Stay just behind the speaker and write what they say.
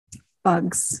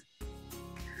bugs,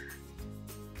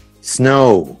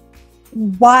 snow,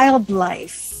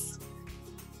 wildlife,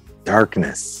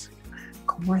 darkness,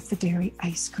 Kawartha dairy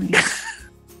ice cream.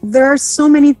 There are so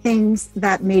many things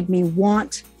that made me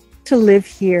want to live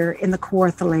here in the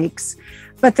Kawartha Lakes,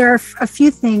 but there are a few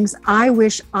things I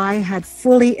wish I had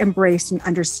fully embraced and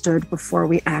understood before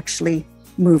we actually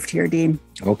moved here, Dean.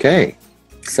 Okay.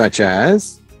 Such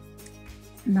as?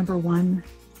 Number one,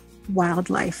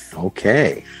 wildlife.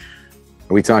 Okay.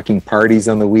 Are we talking parties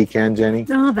on the weekend, Jenny?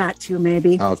 Oh, that too,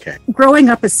 maybe. Okay. Growing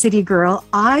up a city girl,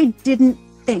 I didn't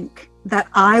think that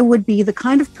I would be the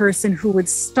kind of person who would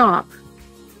stop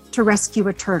to rescue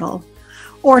a turtle,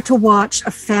 or to watch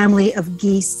a family of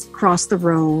geese cross the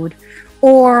road,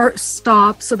 or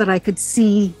stop so that I could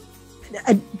see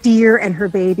a deer and her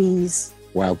babies.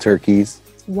 Wild turkeys.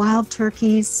 Wild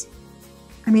turkeys.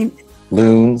 I mean,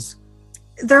 loons.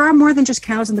 There are more than just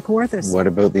cows in the Kawarthas. What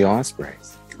about the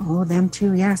ospreys? Oh, them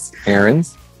too, yes.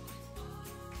 Herons.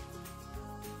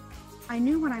 I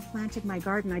knew when I planted my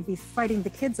garden I'd be fighting the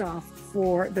kids off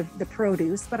for the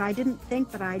produce, but I didn't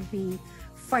think that I'd be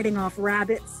fighting off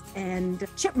rabbits and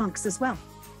chipmunks as well.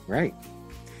 Right.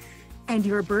 And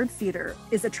your bird feeder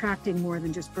is attracting more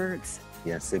than just birds.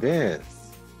 Yes, it is.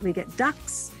 We get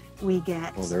ducks, we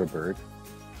get... Oh, they're a bird.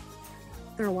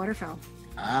 They're a waterfowl.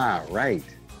 Ah, right.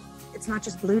 It's not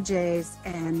just blue jays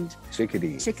and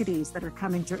chickadees that are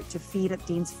coming to feed at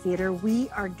Dean's Feeder. We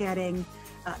are getting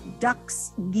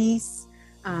ducks, geese.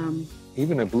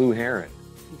 Even a blue heron.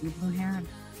 Even a blue heron.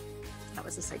 That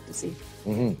was a sight to see.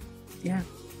 Mm-hmm. Yeah.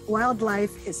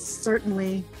 Wildlife is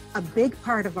certainly a big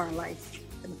part of our life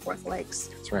in the Kawartha Lakes.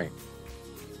 That's right.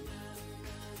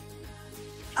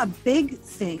 A big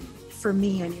thing for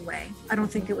me anyway. I don't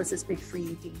think it was as big for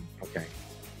you, Dean. Okay.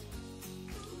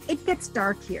 It gets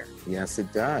dark here. Yes,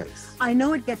 it does. I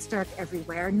know it gets dark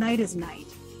everywhere. Night is night.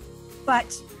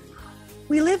 But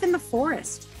we live in the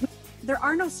forest. There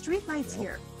are no streetlights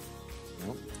here.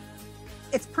 Nope.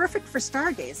 It's perfect for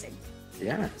stargazing.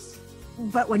 Yes.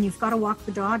 But when you've got to walk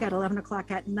the dog at 11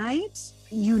 o'clock at night,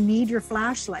 you need your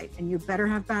flashlight, and you better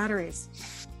have batteries.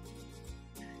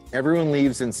 Everyone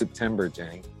leaves in September,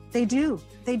 Jenny. They do.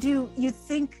 They do. You'd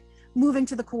think moving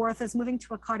to the Kawarthas, moving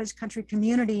to a cottage country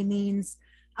community means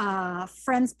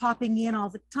friends popping in all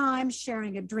the time,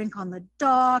 sharing a drink on the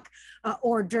dock,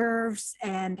 hors d'oeuvres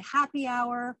and happy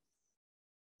hour.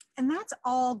 And that's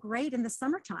all great in the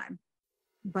summertime.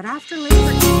 But after Labor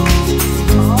Day,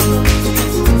 all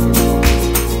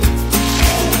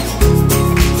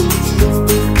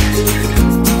those